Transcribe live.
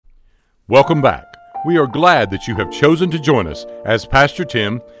Welcome back. We are glad that you have chosen to join us as Pastor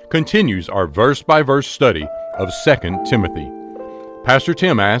Tim continues our verse-by-verse study of 2 Timothy. Pastor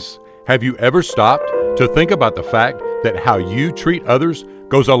Tim asks, have you ever stopped to think about the fact that how you treat others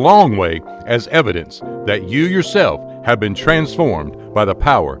goes a long way as evidence that you yourself have been transformed by the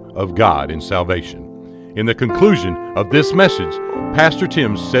power of God in salvation? In the conclusion of this message, Pastor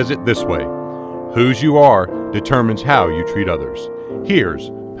Tim says it this way: whose you are determines how you treat others. Here's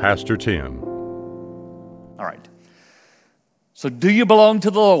Pastor Tim. All right. So do you belong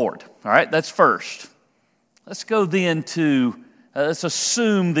to the Lord? All right, that's first. Let's go then to, let's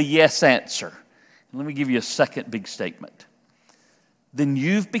assume the yes answer. Let me give you a second big statement. Then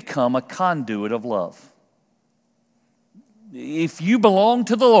you've become a conduit of love. If you belong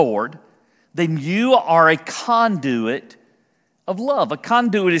to the Lord, then you are a conduit of love. A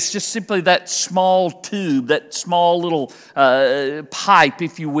conduit is just simply that small tube, that small little pipe,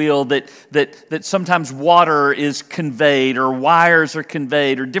 if you will, that sometimes water is conveyed or wires are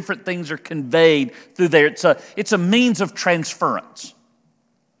conveyed or different things are conveyed through there. It's a means of transference.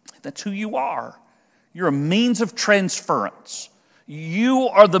 That's who you are. You're a means of transference. You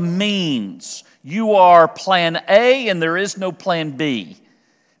are the means. You are plan A and there is no plan B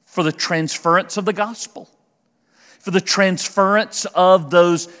for the transference of the gospel, for the transference of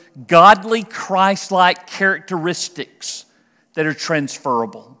those godly, Christ-like characteristics that are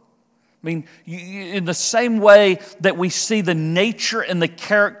transferable. I mean, in the same way that we see the nature and the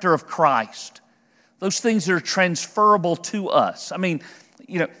character of Christ, those things are transferable to us. I mean,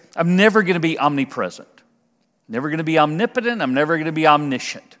 I'm never going to be omnipresent. Never going to be omnipotent. I'm never going to be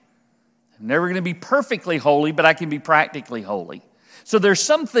omniscient. I'm never going to be perfectly holy, but I can be practically holy. So there's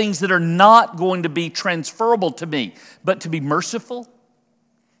some things that are not going to be transferable to me, but to be merciful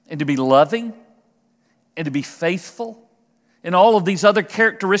and to be loving and to be faithful and all of these other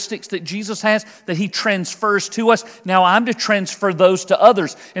characteristics that Jesus has that He transfers to us. Now I'm to transfer those to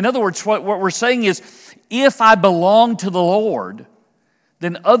others. In other words, what we're saying is, if I belong to the Lord,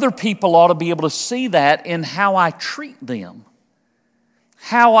 then other people ought to be able to see that in how I treat them,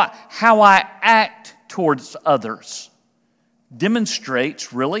 how I act towards others.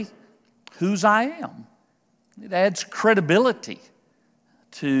 Demonstrates really whose I am. It adds credibility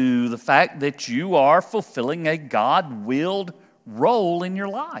to the fact that you are fulfilling a God-willed role in your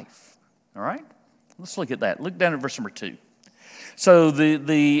life. All right? Let's look at that. Look down at verse number 2. So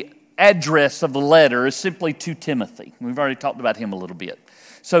the address of the letter is simply to Timothy. We've already talked about him a little bit.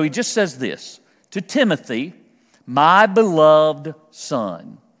 So he just says this: to Timothy, my beloved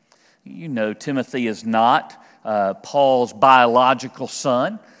son. You know Timothy is not Paul's biological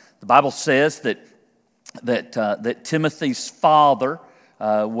son. The Bible says that Timothy's father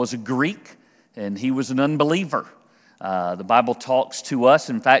was a Greek and he was an unbeliever. The Bible talks to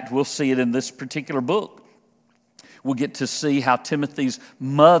us. In fact, we'll see it in this particular book. We'll get to see how Timothy's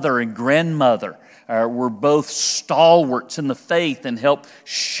mother and grandmother were both stalwarts in the faith and helped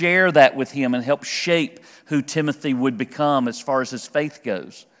share that with him and help shape who Timothy would become as far as his faith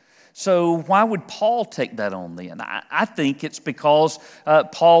goes. So why would Paul take that on then? I think it's because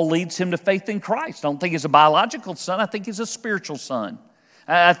Paul leads him to faith in Christ. I don't think he's a biological son. I think he's a spiritual son.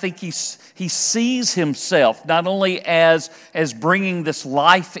 I think he sees himself not only as bringing this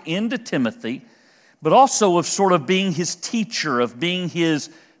life into Timothy, but also of sort of being his teacher, of being his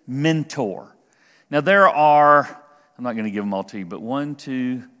mentor. Now there are, I'm not going to give them all to you, but 1,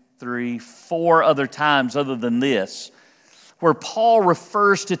 2, 3, 4 other times other than this, where Paul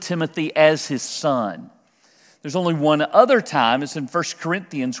refers to Timothy as his son. There's only one other time, it's in 1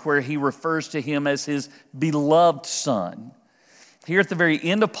 Corinthians, where he refers to him as his beloved son. Here at the very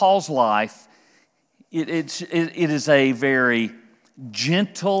end of Paul's life, it is a very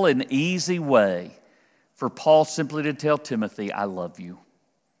gentle and easy way for Paul simply to tell Timothy, I love you.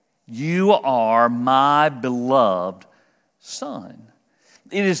 You are my beloved son.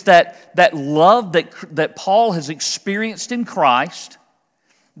 It is that love that Paul has experienced in Christ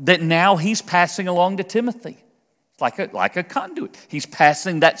that now he's passing along to Timothy. Like a conduit. He's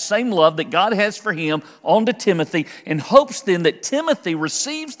passing that same love that God has for him on to Timothy in hopes then that Timothy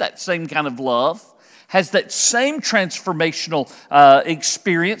receives that same kind of love, has that same transformational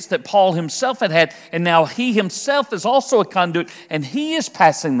experience that Paul himself had, and now he himself is also a conduit, and he is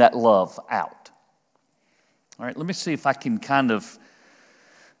passing that love out. All right, let me see if I can kind of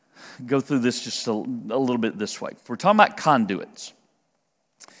go through this just a little bit this way. If we're talking about conduits,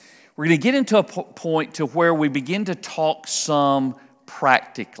 we're going to get into a point to where we begin to talk some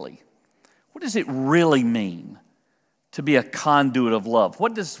practically. What does it really mean to be a conduit of love?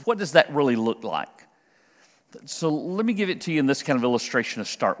 What does that really look like? So let me give it to you in this kind of illustration to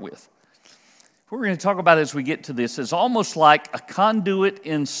start with. what we're going to talk about as we get to this is almost like a conduit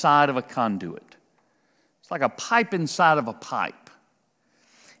inside of a conduit. It's like a pipe inside of a pipe.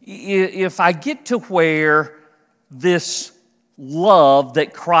 If I get to where this love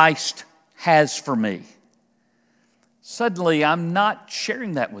that Christ has for me, suddenly I'm not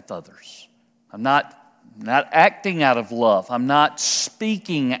sharing that with others. I'm not acting out of love. I'm not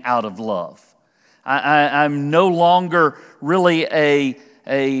speaking out of love. I'm no longer really a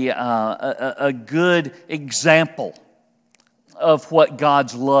good example of what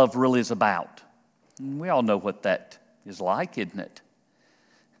God's love really is about. And we all know what that is like, isn't it?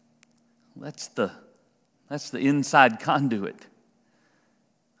 That's the inside conduit.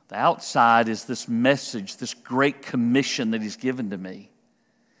 The outside is this message, this great commission that He's given to me.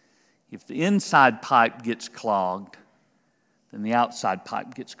 If the inside pipe gets clogged, then the outside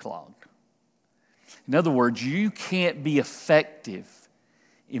pipe gets clogged. In other words, you can't be effective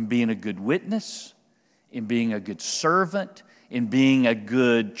in being a good witness, in being a good servant, in being a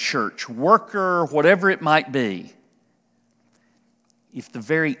good church worker, whatever it might be, if the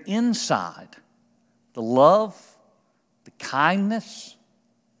very inside, the love, the kindness,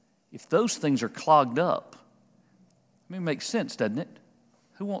 if those things are clogged up, I mean, it makes sense, doesn't it?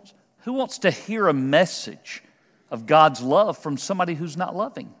 Who wants to hear a message of God's love from somebody who's not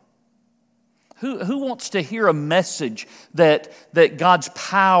loving? Who wants to hear a message that God's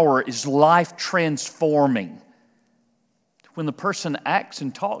power is life-transforming when the person acts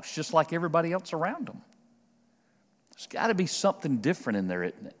and talks just like everybody else around them? There's got to be something different in there,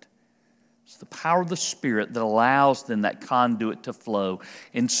 isn't it? It's the power of the Spirit that allows then that conduit to flow.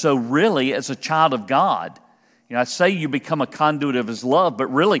 And so really, as a child of God, I say you become a conduit of His love,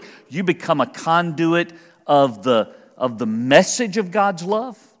 but really you become a conduit of the message of God's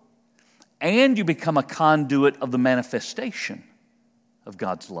love, and you become a conduit of the manifestation of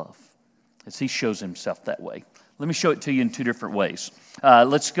God's love as He shows Himself that way. Let me show it to you in two different ways.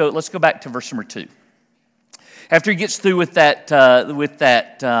 Let's go back to verse number 2. After he gets through with that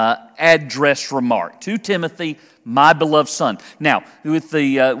address remark, to Timothy, my beloved son. Now, with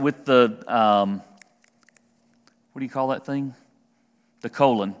the what do you call that thing? The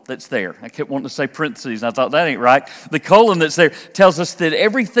colon that's there. I kept wanting to say parentheses, and I thought that ain't right. The colon that's there tells us that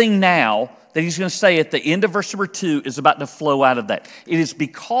everything now that he's going to say at the end of verse number 2 is about to flow out of that. It is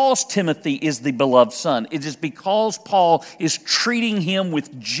because Timothy is the beloved son. It is because Paul is treating him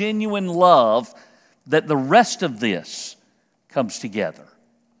with genuine love that the rest of this comes together.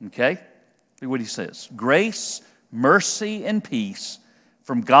 Okay? Look what he says. Grace, mercy, and peace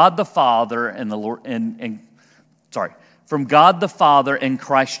from God the Father and the Lord from God the Father and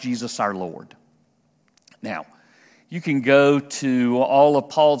Christ Jesus our Lord. Now, you can go to all of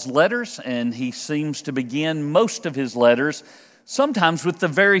Paul's letters, and he seems to begin most of his letters sometimes with the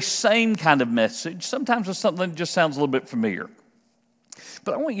very same kind of message, sometimes with something that just sounds a little bit familiar.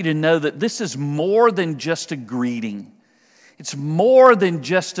 But I want you to know that this is more than just a greeting. It's more than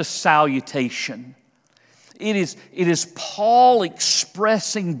just a salutation. It is Paul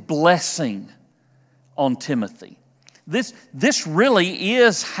expressing blessing on Timothy. This really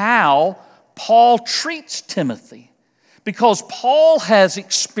is how Paul treats Timothy, because Paul has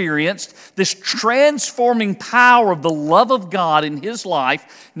experienced this transforming power of the love of God in his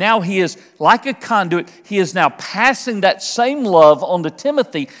life. Now he is like a conduit. He is now passing that same love on to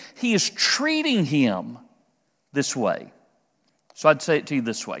Timothy. He is treating him this way. So I'd say it to you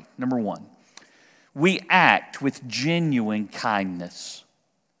this way. Number 1, we act with genuine kindness.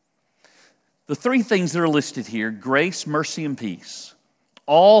 The 3 things that are listed here, grace, mercy, and peace,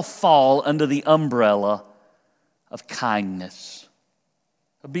 all fall under the umbrella of kindness,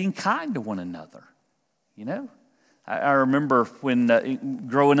 of being kind to one another. I remember when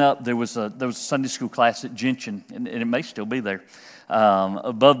growing up, there was a Sunday school class at Gentian, and it may still be there.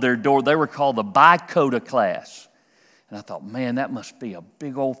 Above their door, they were called the Bicota class. And I thought, man, that must be a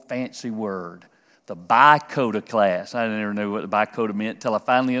big old fancy word. The Bicota class. I never knew what the Bicota meant until I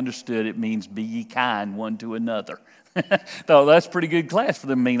finally understood it means be ye kind one to another. Thought that's a pretty good class for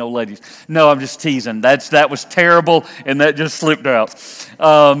them mean old ladies. No, I'm just teasing. That was terrible, and that just slipped out.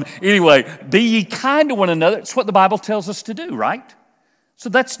 Anyway, be ye kind to one another. It's what the Bible tells us to do, right? So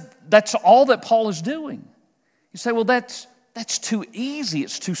that's all that Paul is doing. You say, well, that's too easy.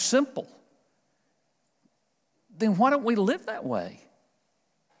 It's too simple. Then why don't we live that way?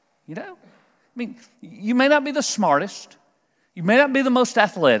 You may not be the smartest. You may not be the most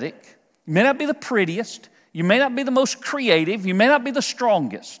athletic. You may not be the prettiest. You may not be the most creative. You may not be the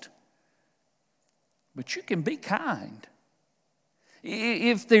strongest. But you can be kind.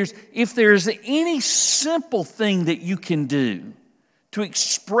 If there's any simple thing that you can do To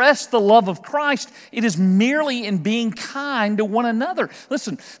express the love of Christ, it is merely in being kind to one another.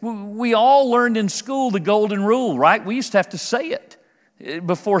 Listen, we all learned in school the golden rule, right? We used to have to say it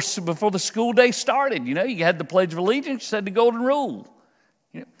before the school day started. You know, you had the Pledge of Allegiance, you said the golden rule.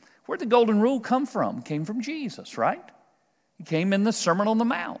 You know, where'd the golden rule come from? It came from Jesus, right? It came in the Sermon on the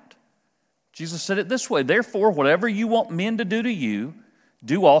Mount. Jesus said it this way, therefore, whatever you want men to do to you,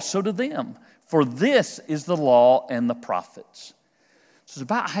 do also to them. For this is the law and the prophets. So it's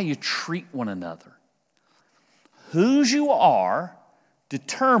about how you treat one another. Whose you are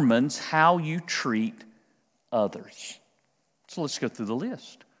determines how you treat others. So let's go through the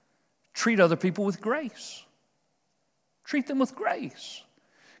list. Treat other people with grace. Treat them with grace.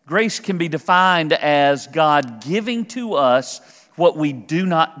 Grace can be defined as God giving to us what we do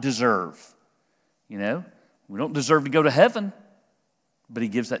not deserve. You know, we don't deserve to go to heaven, but He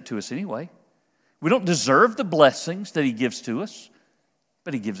gives that to us anyway. We don't deserve the blessings that He gives to us,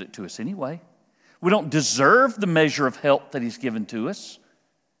 but He gives it to us anyway. We don't deserve the measure of help that He's given to us,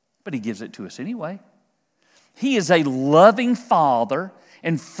 but He gives it to us anyway. He is a loving Father,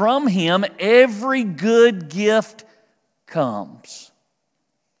 and from Him every good gift comes.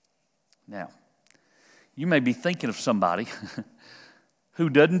 Now, you may be thinking of somebody who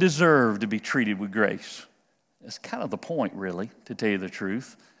doesn't deserve to be treated with grace. That's kind of the point, really, to tell you the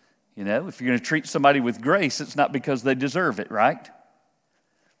truth. You know, if you're going to treat somebody with grace, it's not because they deserve it, right?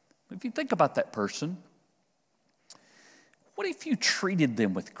 If you think about that person, what if you treated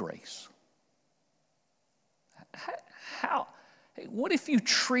them with grace? What if you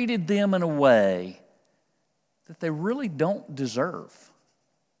treated them in a way that they really don't deserve?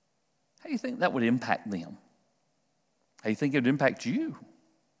 How do you think that would impact them? How do you think it would impact you?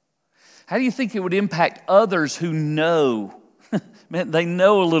 How do you think it would impact others who know? Man, they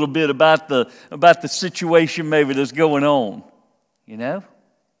know a little bit about the situation maybe that's going on, you know?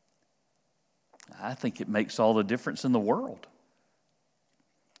 I think it makes all the difference in the world.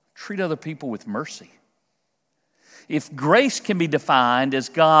 Treat other people with mercy. If grace can be defined as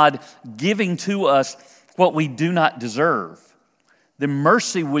God giving to us what we do not deserve, then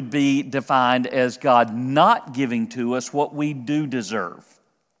mercy would be defined as God not giving to us what we do deserve.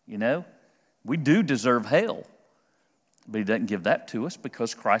 You know, we do deserve hell, but He doesn't give that to us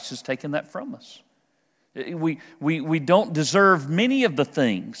because Christ has taken that from us. We don't deserve many of the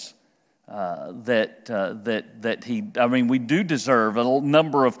things we do deserve a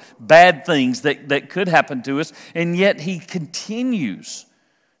number of bad things that could happen to us, and yet He continues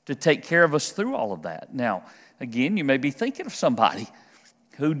to take care of us through all of that. Now, again, you may be thinking of somebody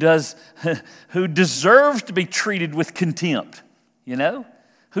who deserves to be treated with contempt, you know,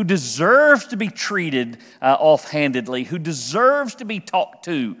 who deserves to be treated offhandedly, who deserves to be talked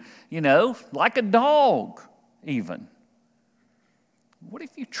to, you know, like a dog even. What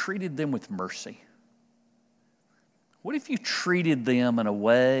if you treated them with mercy? What if you treated them in a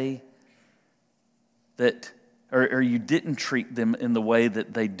way that, or you didn't treat them in the way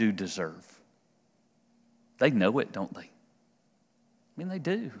that they do deserve? They know it, don't they? I mean, they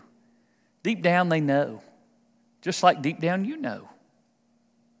do. Deep down, they know. Just like deep down, you know.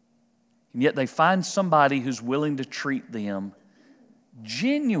 And yet they find somebody who's willing to treat them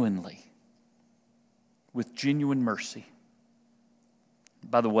genuinely with genuine mercy.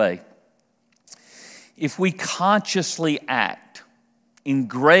 By the way, if we consciously act in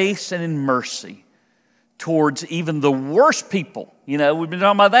grace and in mercy towards even the worst people, you know, we've been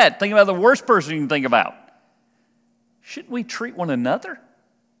talking about that. Think about the worst person you can think about. Shouldn't we treat one another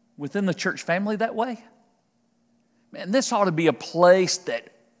within the church family that way? Man, this ought to be a place that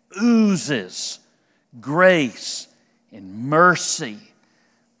oozes grace and mercy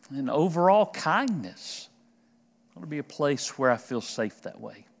and overall kindness. It ought to be a place where I feel safe that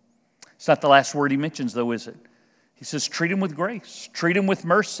way. It's not the last word He mentions, though, is it? He says, treat them with grace. Treat them with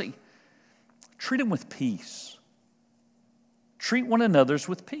mercy. Treat them with peace. Treat one another's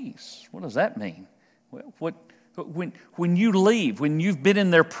with peace. What does that mean? When you leave, when you've been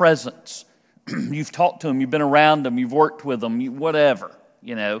in their presence, you've talked to them, you've been around them, you've worked with them, whatever,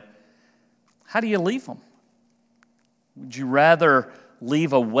 you know, how do you leave them? Would you rather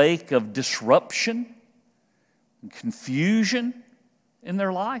leave a wake of disruption and confusion in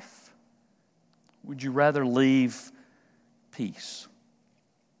their life? Would you rather leave peace?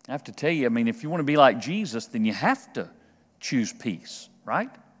 I have to tell you, I mean, if you want to be like Jesus, then you have to choose peace, right?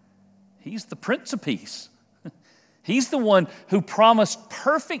 He's the Prince of Peace. He's the one who promised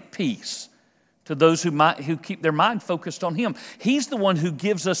perfect peace to those who keep their mind focused on Him. He's the one who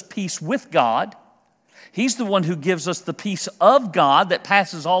gives us peace with God He's the one who gives us the peace of God that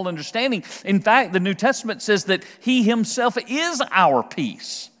passes all understanding. In fact, the New Testament says that He Himself is our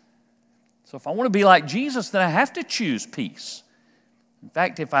peace. So if I want to be like Jesus, then I have to choose peace. In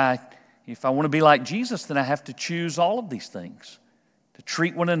fact, if I want to be like Jesus, then I have to choose all of these things. To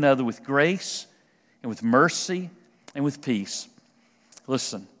treat one another with grace and with mercy and with peace.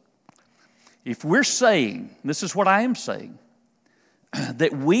 Listen, if we're saying, this is what I am saying,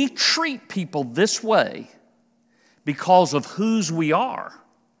 that we treat people this way because of whose we are,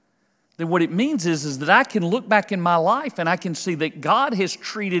 then what it means is that I can look back in my life and I can see that God has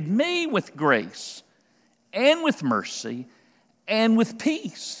treated me with grace and with mercy and with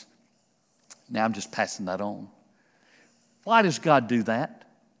peace. Now I'm just passing that on. Why does God do that?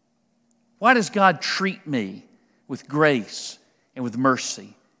 Why does God treat me with grace and with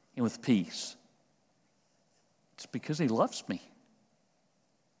mercy and with peace? It's because He loves me.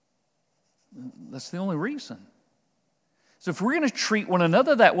 That's the only reason. So if we're going to treat one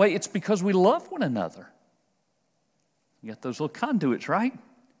another that way, it's because we love one another. You got those little conduits, right?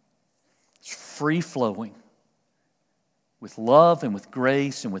 It's free-flowing with love and with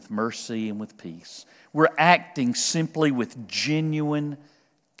grace and with mercy and with peace. We're acting simply with genuine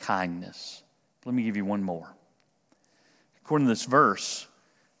kindness. Let me give you one more. According to this verse,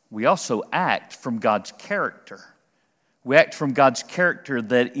 we also act from God's character. We act from God's character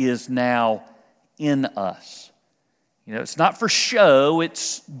that is now in us. You know, it's not for show,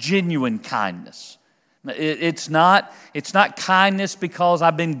 it's genuine kindness. It's not kindness because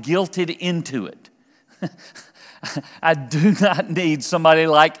I've been guilted into it. I do not need somebody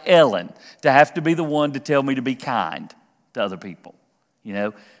like Ellen to have to be the one to tell me to be kind to other people. You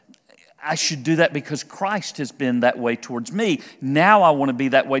know, I should do that because Christ has been that way towards me. Now I want to be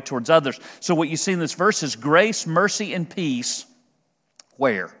that way towards others. So what you see in this verse is grace, mercy, and peace.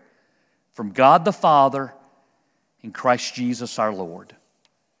 Where? From God the Father and Christ Jesus our Lord.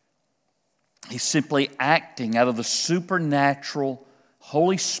 He's simply acting out of the supernatural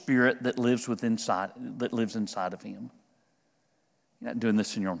Holy Spirit that lives inside of Him. You're not doing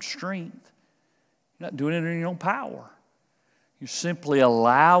this in your own strength. You're not doing it in your own power. You're simply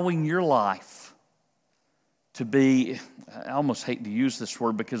allowing your life to be, I almost hate to use this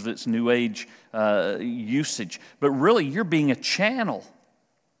word because of its New Age usage, but really you're being a channel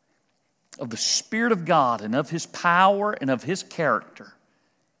of the Spirit of God and of His power and of His character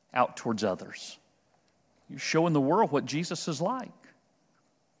out towards others. You're showing the world what Jesus is like.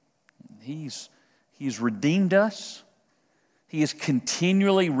 He's redeemed us. He is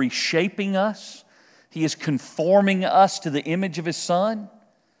continually reshaping us. He is conforming us to the image of His Son.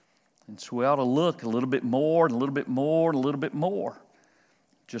 And so we ought to look a little bit more and a little bit more and a little bit more,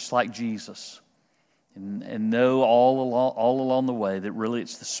 just like Jesus. And know all along the way that really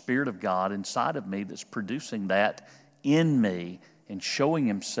it's the Spirit of God inside of me that's producing that in me and showing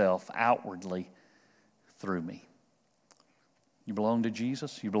Himself outwardly through me. You belong to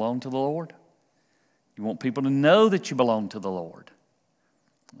Jesus? You belong to the Lord? You want people to know that you belong to the Lord.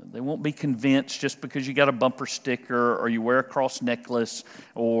 They won't be convinced just because you got a bumper sticker or you wear a cross necklace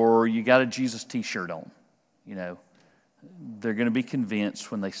or you got a Jesus t-shirt on. You know, they're going to be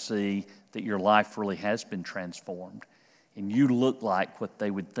convinced when they see that your life really has been transformed and you look like what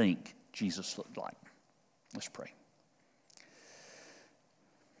they would think Jesus looked like. Let's pray.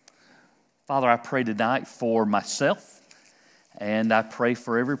 Father, I pray tonight for myself and I pray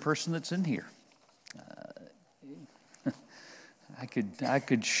for every person that's in here. I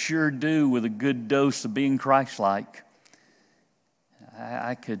could sure do with a good dose of being Christ-like.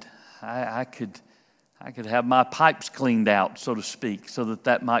 I could have my pipes cleaned out, so to speak, so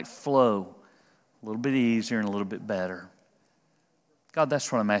that might flow a little bit easier and a little bit better. God,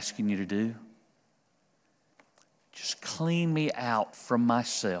 that's what I'm asking you to do. Just clean me out from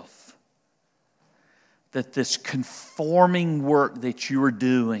myself. That this conforming work that you are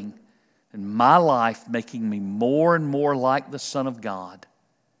doing in my life, making me more and more like the Son of God,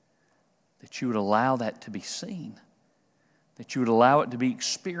 that you would allow that to be seen, that you would allow it to be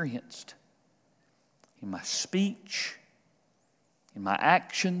experienced in my speech, in my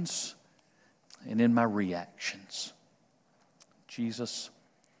actions, and in my reactions. Jesus,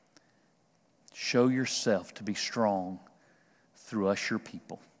 show yourself to be strong through us, your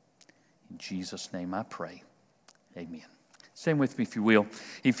people. In Jesus' name I pray. Amen. Stand with me if you will.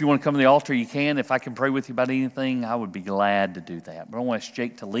 If you want to come to the altar, you can. If I can pray with you about anything, I would be glad to do that. But I want to ask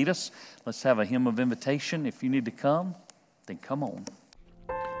Jake to lead us. Let's have a hymn of invitation. If you need to come, then come on.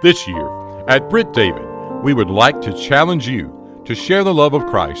 This year, at Britt David, we would like to challenge you to share the love of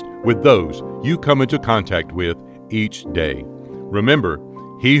Christ with those you come into contact with each day. Remember,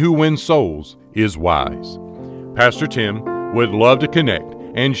 He who wins souls is wise. Pastor Tim would love to connect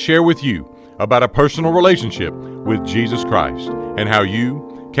and share with you about a personal relationship with Jesus Christ and how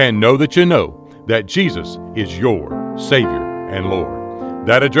you can know that Jesus is your Savior and Lord.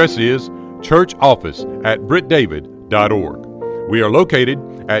 That address is churchoffice@brittdavid.org. We are located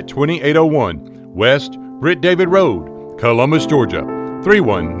at 2801 West Britt David Road, Columbus, Georgia,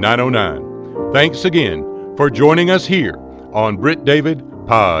 31909. Thanks again for joining us here on Britt David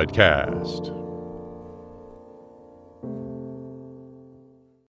Podcast.